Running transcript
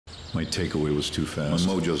My takeaway was too fast.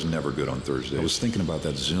 My mojo's never good on Thursdays. I was thinking about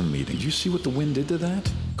that Zoom meeting. Did you see what the wind did to that?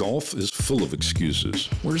 Golf is full of excuses.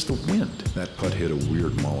 Where's the wind? That putt hit a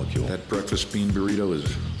weird molecule. That breakfast bean burrito is...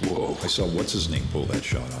 Whoa. I saw what's-his-name pull that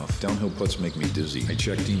shot off. Downhill putts make me dizzy. I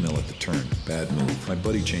checked email at the turn. Bad move. My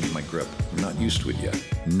buddy changed my grip. I'm not used to it yet.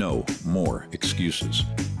 No more excuses.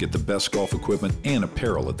 Get the best golf equipment and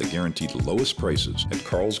apparel at the guaranteed lowest prices at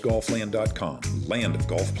carlsgolfland.com. Land of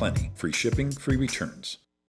golf plenty. Free shipping, free returns.